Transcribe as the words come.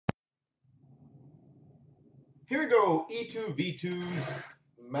Here we go, Etoveto's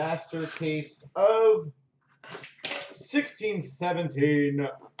master case of 1617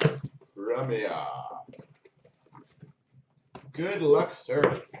 Premier. Good luck, sir.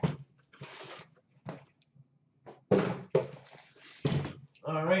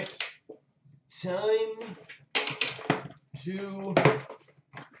 All right, time to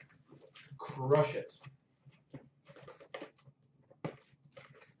crush it.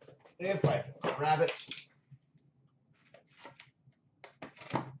 If I can grab it.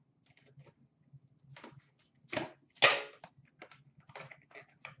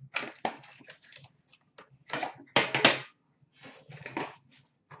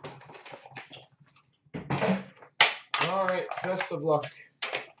 All right, best of luck.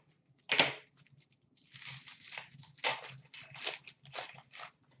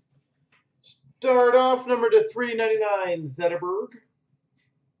 Start off number to 399 Zetterberg.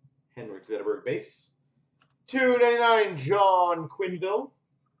 Henrik Zetterberg base. 299 John Quinville.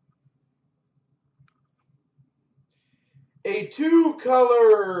 A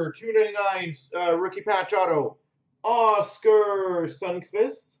two-color 299 rookie patch auto, Oscar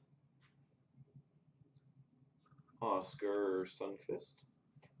Sundqvist. Oscar Sundqvist.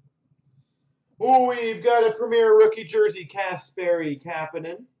 Oh, we've got a premier rookie jersey, Kasperi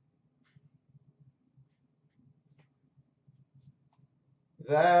Kapanen.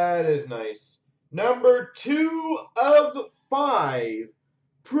 That is nice. Number 2 of 5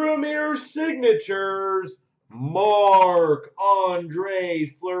 premier signatures, Marc-Andre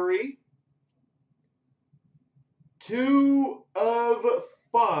Fleury. 2 of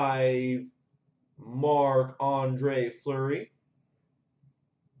 5 Marc-Andre Fleury.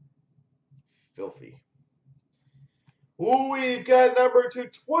 Filthy. Ooh, we've got number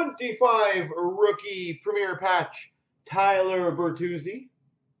 225 rookie premier patch, Tyler Bertuzzi.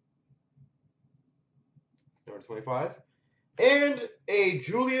 Number 25. And a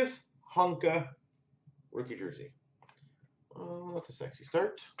Julius Honka rookie jersey. That's a sexy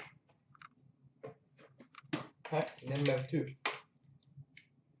start. Pack number 2.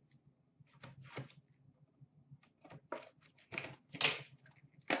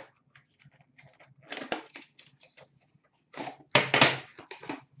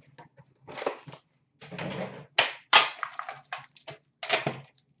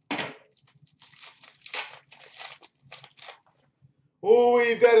 Oh,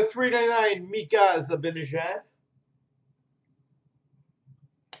 we've got a 399 Mika Zibanejad.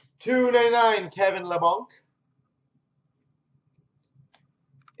 299 Kevin LeBlanc.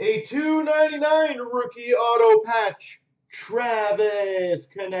 A 299 rookie auto patch, Travis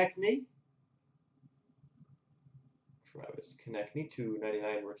Konechny. Travis Konechny,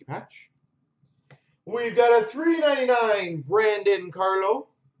 299 rookie patch. We've got a 399 Brandon Carlo.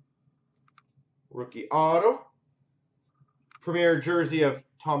 Rookie auto. Premier jersey of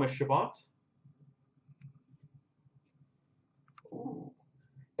Thomas Chabot. Ooh.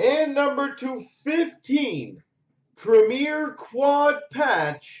 And number 215, premier quad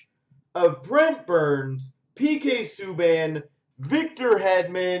patch of Brent Burns, PK Subban, Victor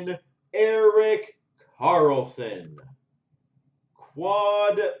Hedman, Erik Karlsson.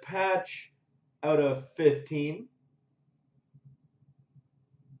 Quad patch out of 15.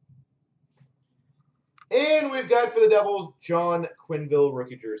 And we've got for the Devils, John Quinville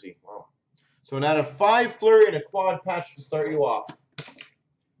rookie jersey. Wow. So an out of 5 Fleury and a quad patch to start you off.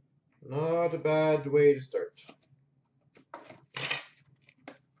 Not a bad way to start.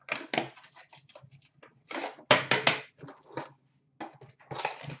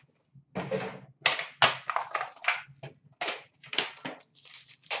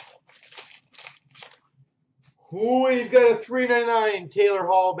 We've got a 399 Taylor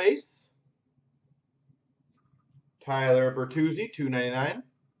Hall base. Tyler Bertuzzi, 299.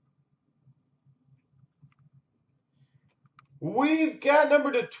 We've got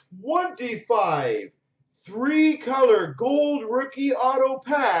number to 25, 3-color gold rookie auto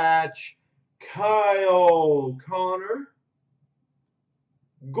patch, Kyle Connor.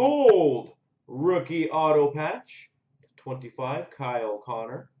 Gold rookie auto patch, 25, Kyle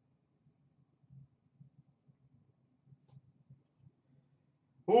Connor.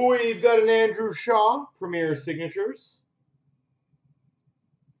 We've got an Andrew Shaw, Premier Signatures.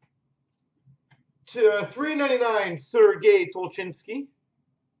 To 399, Sergei Tolchinsky.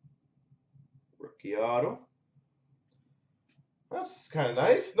 Rookie auto. That's kind of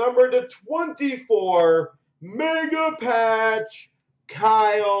nice. Number to 24, Mega Patch,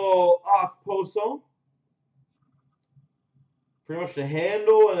 Kyle Okposo. Pretty much the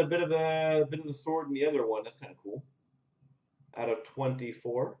handle and a bit of the sword in the other one. That's kind of cool. Out of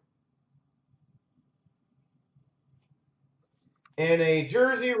 24. And a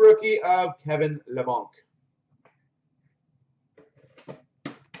jersey rookie of Kevin LeBlanc.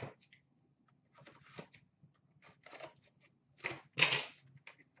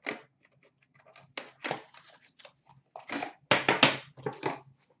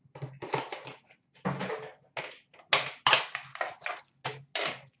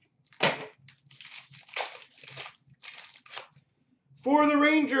 For the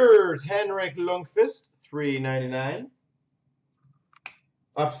Rangers, Henrik Lundqvist, $3.99.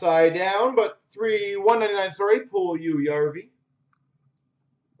 Upside down, but $1.99, sorry, Pull-U Järvi.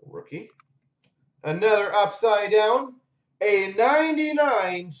 Rookie. Another upside down. A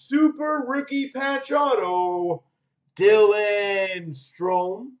 99 Super Rookie Patch Auto, Dylan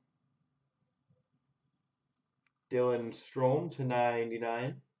Strome. Dylan Strome to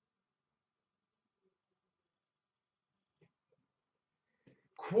 99.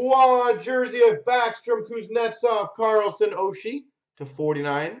 Quad jersey of Backstrom, Kuznetsov, Carlson, Oshie to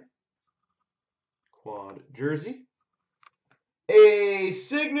 49. Quad jersey. A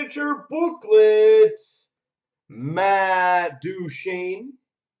signature booklets, Matt Duchene.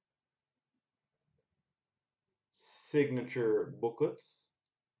 Signature booklets,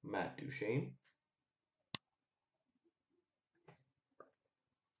 Matt Duchene.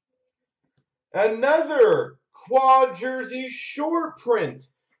 Another quad jersey short print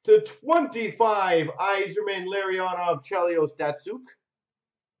to 25, Yzerman, Larionov, Chelios, Datsuk.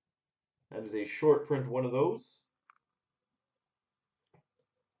 That is a short print, one of those.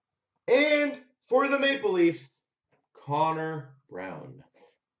 And for the Maple Leafs, Connor Brown.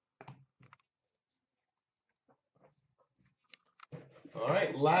 All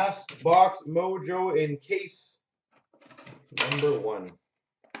right, last box mojo in case number 1.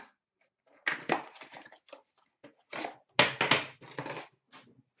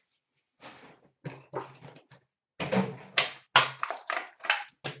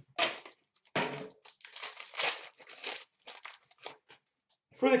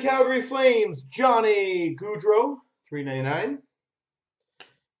 For the Calgary Flames, Johnny Gaudreau, $3.99.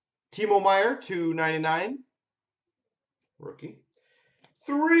 Timo Meier, $2.99. Rookie.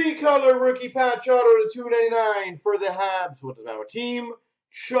 3-color rookie patch auto to $2.99 for the Habs. What does our team?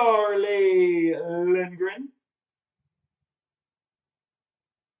 Charlie Lindgren.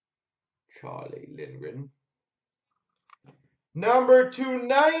 Charlie Lindgren. Number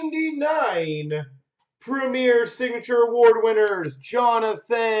 299. Premier Signature Award winners,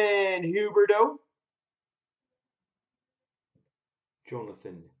 Jonathan Huberdeau.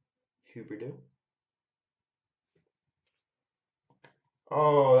 Jonathan Huberdeau.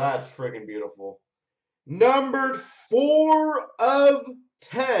 Oh, that's friggin' beautiful. Numbered 4 of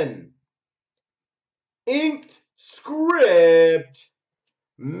 10. Inked script,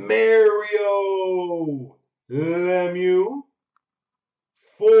 Mario Lemieux.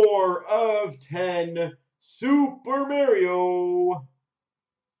 4 of 10, Super Mario.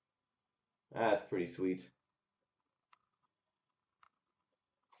 That's pretty sweet.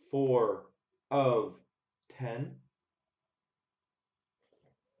 4 of 10.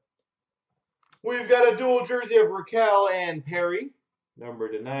 We've got a dual jersey of Raquel and Perry,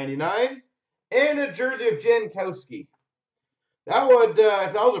 numbered to 99, and a jersey of Jankowski. That would, if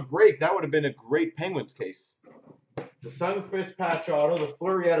that was a break, that would have been a great Penguins case. The Sunfist patch auto, the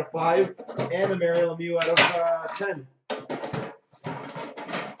Fleury out of 5, and the Mario Lemieux out of 10.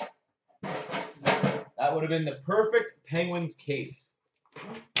 That would have been the perfect Penguins case.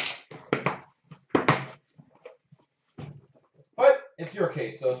 But it's your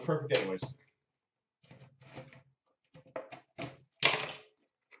case, so it's perfect anyways.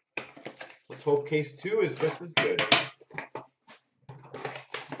 Let's hope case 2 is just as good.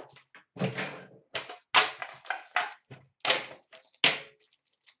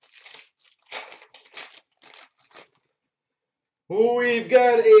 We've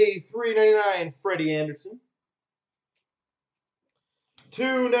got a $3.99 Freddie Anderson.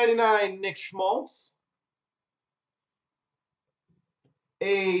 $2.99 Nick Schmaltz.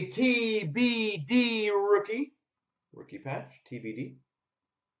 A TBD rookie. Rookie patch, TBD.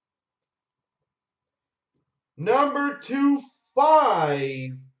 Number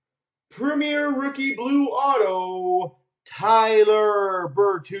 2/5. Premier Rookie Blue Auto, Tyler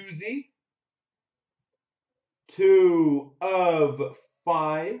Bertuzzi. 2 of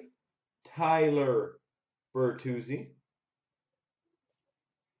 5, Tyler Bertuzzi.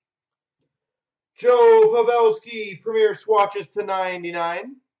 Joe Pavelski, Premier Swatches to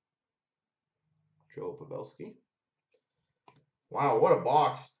 99. Joe Pavelski. Wow, what a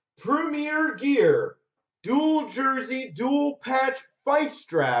box. Premier Gear, dual jersey, dual patch fight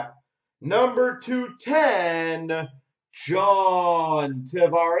strap, number 210, John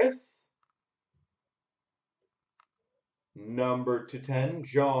Tavares. Number /10,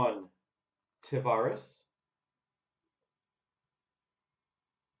 John Tavares.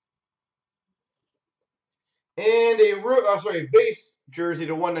 And a base jersey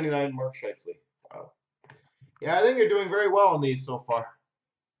 /199, Mark Scheifele. Wow. Yeah, I think you're doing very well on these so far.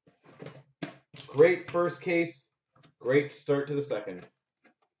 Great first case. Great start to the second.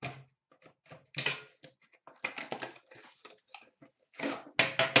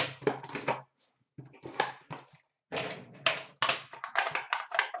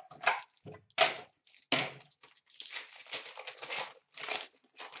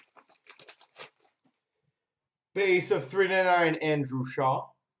 Base of /399, Andrew Shaw.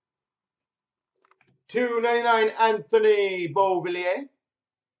 /299, Anthony Beauvillier.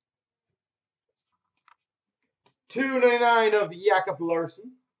 /299 of Jakob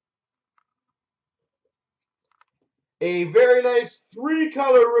Larson. A very nice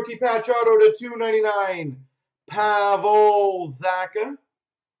 3-color rookie patch auto /299, Pavel Zacha.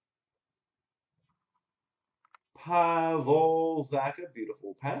 Pavel Zacha,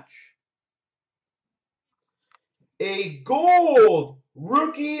 beautiful patch. A gold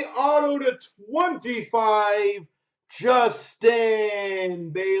rookie auto /25, Justin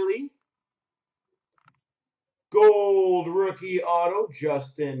Bailey. Gold rookie auto,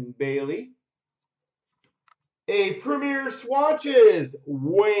 Justin Bailey. A Premier Swatches,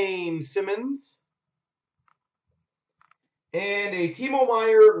 Wayne Simmons. And a Timo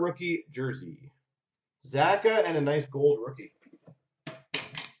Meier rookie jersey. Zacha and a nice gold rookie.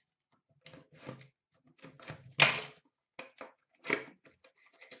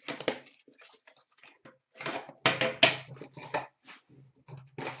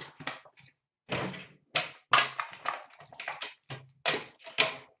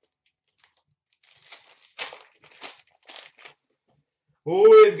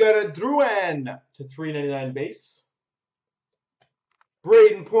 We've got a Drouin /399 base.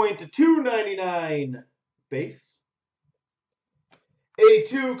 Braden Point /299 base. A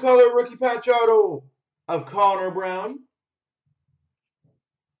 2-color rookie patch auto of Connor Brown.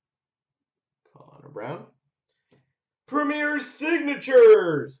 Premier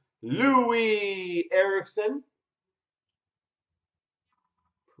Signatures, Louis Eriksson.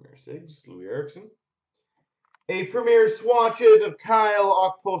 Premier Sigs, Louis Eriksson. A Premier Swatches of Kyle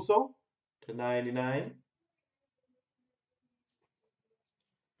Okposo /99.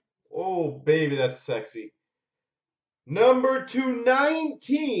 Oh, baby, that's sexy. Number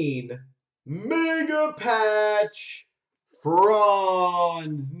 /219, Mega Patch,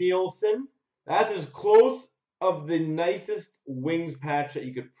 Franz Nielsen. That's as close of the nicest Wings patch that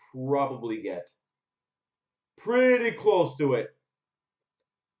you could probably get. Pretty close to it.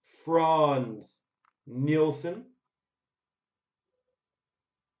 Franz Nielsen.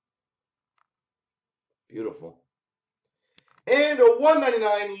 Beautiful. And a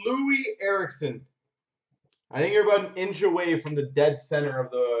 /199, Louis Eriksson. I think you're about an inch away from the dead center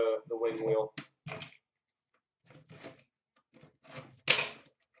of the wing wheel.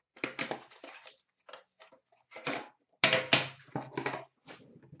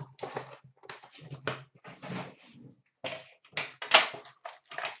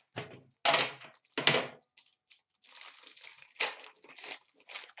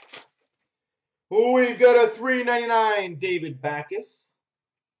 We've got a /399, David Backes.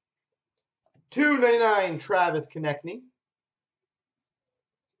 /299, Travis Konechny.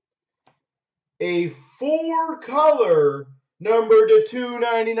 A 4-color number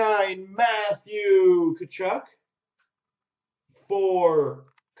 /299, Matthew Tkachuk.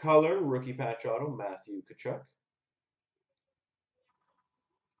 4-color rookie patch auto, Matthew Tkachuk.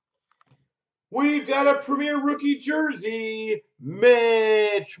 We've got a Premier Rookie jersey,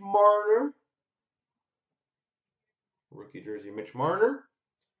 Mitch Marner. Rookie jersey, Mitch Marner.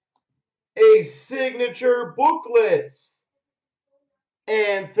 A signature booklets,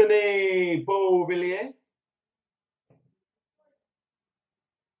 Anthony Beauvillier.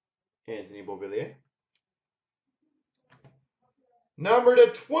 Number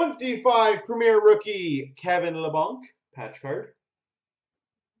 /25, Premier Rookie, Kevin LeBlanc, patch card.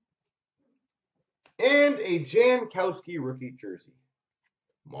 And a Jankowski rookie jersey,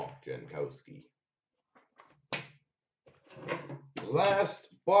 Mark Jankowski. Last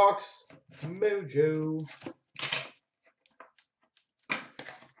box mojo.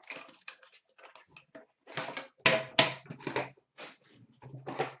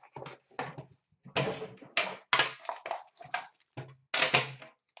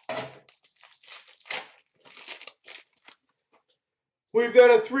 We've got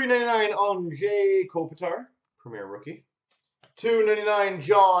a /399 Anze Kopitar, Premier rookie. 299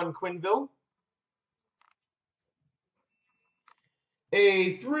 John Quinville.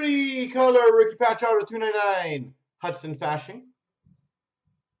 A 3-color rookie patch auto 299 Hudson Fasching.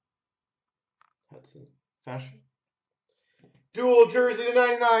 Hudson Fasching. Dual jersey to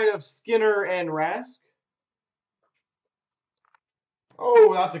 99 of Skinner and Rask.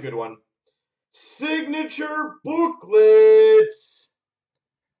 Oh, that's a good one. Signature booklets.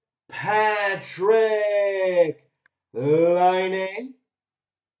 Patrick Laine.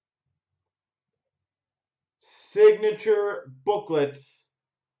 Signature booklets.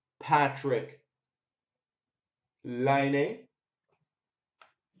 Patrick Laine.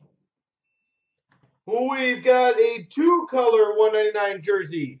 We've got a 2-color 199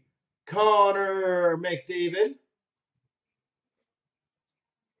 jersey. Connor McDavid.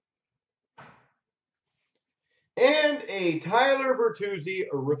 And a Tyler Bertuzzi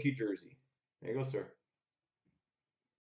rookie jersey. There you go, sir.